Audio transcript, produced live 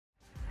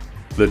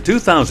The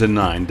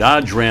 2009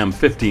 Dodge Ram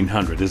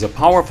 1500 is a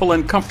powerful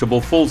and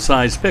comfortable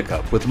full-size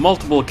pickup with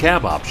multiple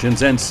cab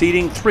options and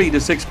seating 3 to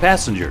 6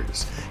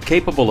 passengers,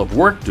 capable of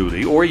work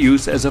duty or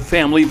use as a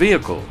family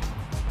vehicle.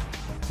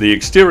 The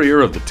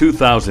exterior of the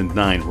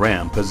 2009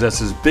 Ram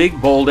possesses big,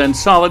 bold, and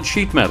solid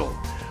sheet metal.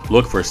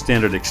 Look for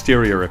standard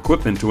exterior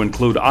equipment to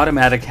include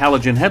automatic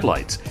halogen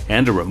headlights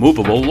and a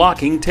removable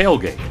locking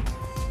tailgate.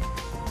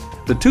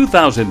 The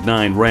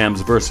 2009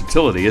 Ram's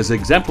versatility is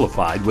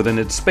exemplified within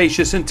its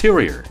spacious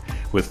interior,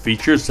 with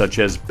features such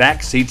as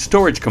back seat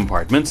storage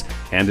compartments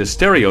and a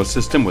stereo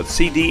system with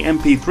CD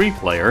MP3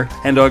 player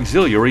and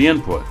auxiliary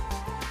input.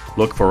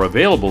 Look for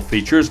available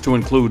features to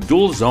include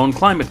dual-zone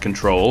climate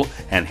control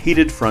and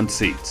heated front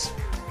seats.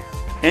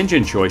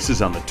 Engine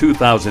choices on the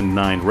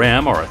 2009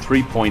 Ram are a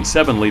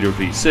 3.7-liter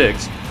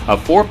V6, a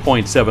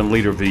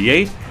 4.7-liter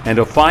V8, and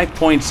a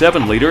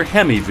 5.7-liter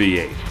Hemi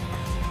V8.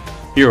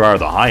 Here are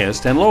the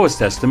highest and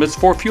lowest estimates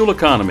for fuel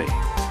economy.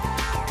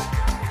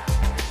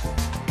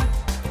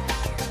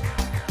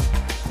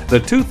 The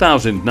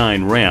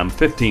 2009 Ram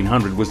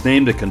 1500 was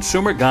named a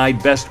Consumer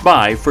Guide Best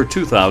Buy for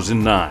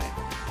 2009.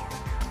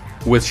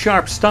 With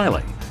sharp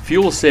styling,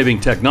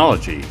 fuel-saving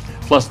technology,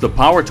 plus the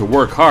power to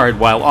work hard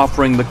while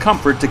offering the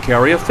comfort to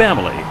carry a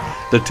family,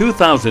 the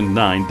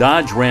 2009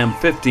 Dodge Ram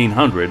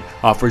 1500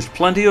 offers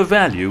plenty of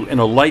value in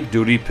a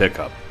light-duty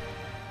pickup.